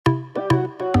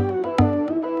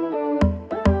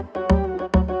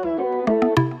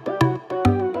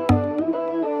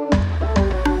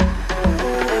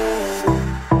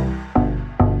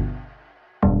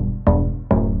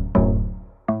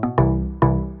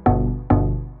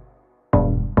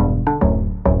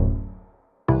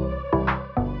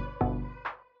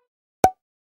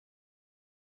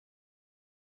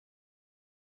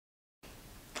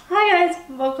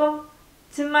welcome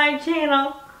to my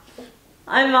channel.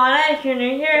 I'm Anna. If you're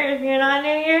new here, if you're not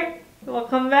new here,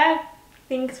 welcome back.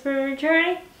 Thanks for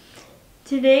returning.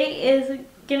 Today is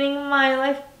getting my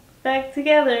life back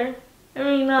together. I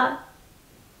mean, not.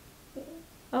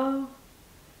 Oh.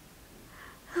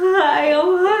 I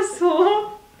almost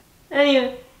swore.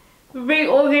 Anyway,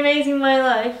 reorganizing my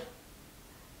life.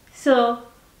 So,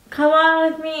 come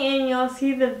on with me and you'll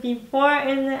see the before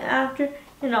and the after,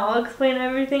 and I'll explain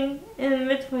everything in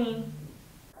between.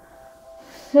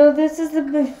 So this is the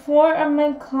before of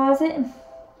my closet.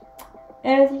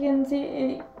 As you can see,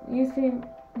 it used to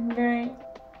be very,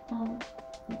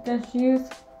 the shoes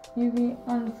used to be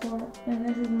on the floor, and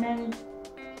this is Maddie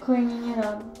cleaning it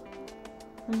up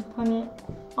and putting it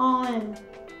all in.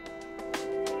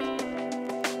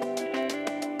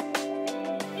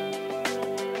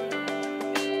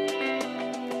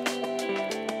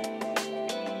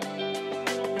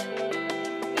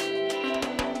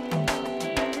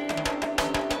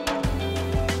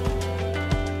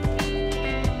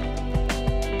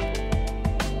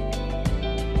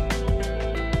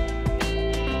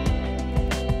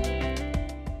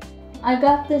 I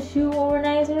got the shoe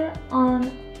organizer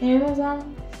on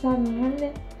Amazon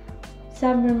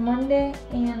Cyber Monday,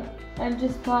 and I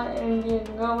just thought it would be a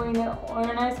good way to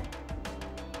organize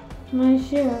my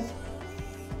shoes.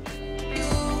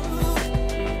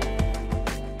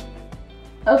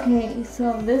 Okay,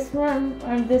 so this one,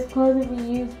 or this closet we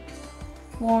use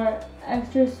for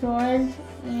extra storage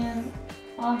and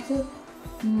also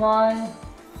my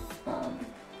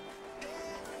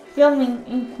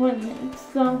filming equipment.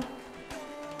 So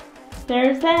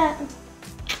there's that.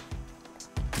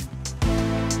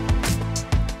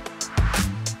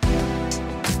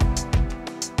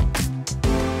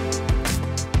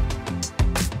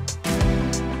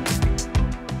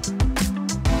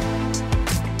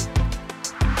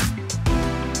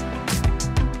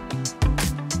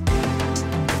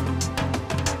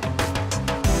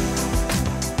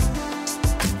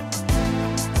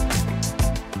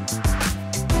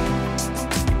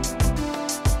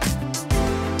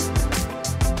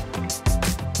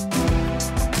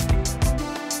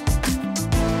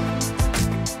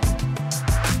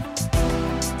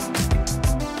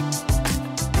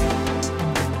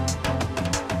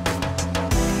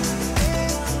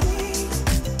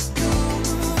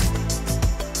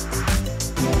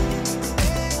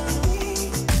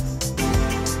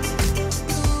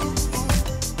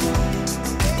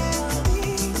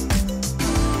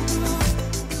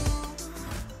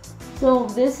 So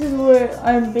this is where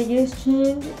our biggest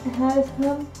change has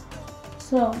come.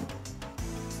 So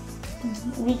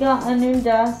we got a new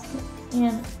desk,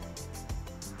 and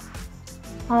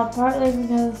partly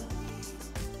because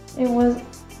it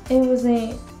was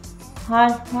a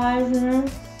hodgepodge room.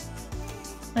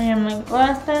 I had my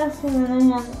glass desk, and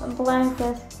then I had a black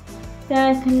desk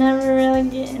that I could never really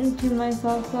get into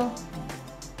myself. So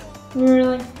we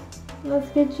were like, let's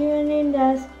get you a new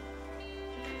desk.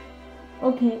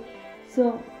 Okay.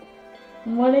 So,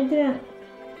 what I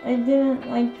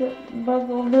didn't like about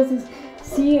all this is,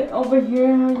 see over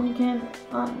here how you can,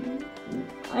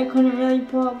 I couldn't really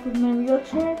pull up with my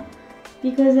wheelchair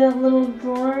because that little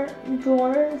drawer,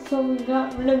 so we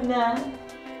got rid of that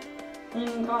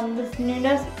and got this new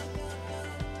desk.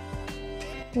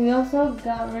 We also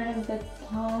got rid of the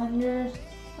calendars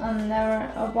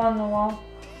that were up on the wall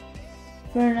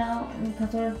for now,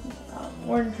 because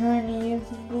we're trying to use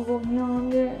Google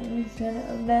Calendar instead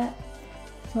of that.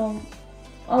 So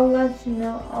I'll let you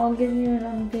know. I'll give you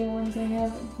an update once I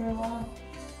have it for a while.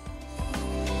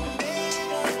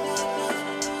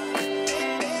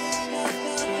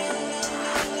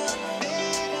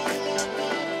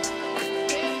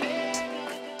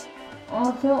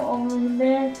 Also over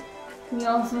there, we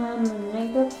also have a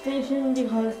makeup station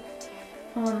because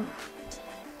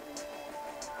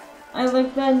I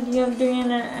like the idea of doing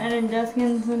it at a desk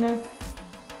instead of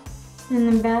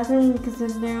in the bathroom, because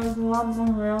there was a lot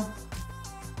more room.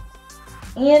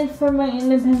 And for my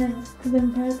independence, because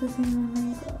I'm practicing my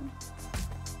makeup.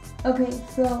 Okay,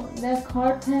 so that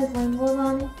card has labels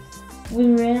on it.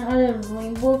 We ran out of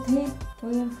label tape.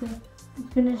 We have to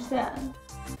finish that.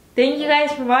 Thank you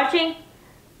guys for watching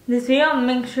this video.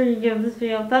 Make sure you give this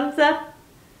video a thumbs up.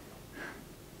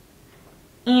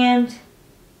 And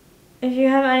if you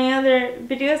have any other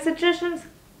video suggestions,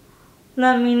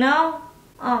 let me know.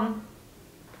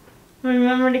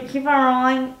 Remember to keep on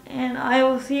rolling, and I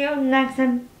will see you next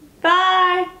time.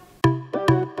 Bye!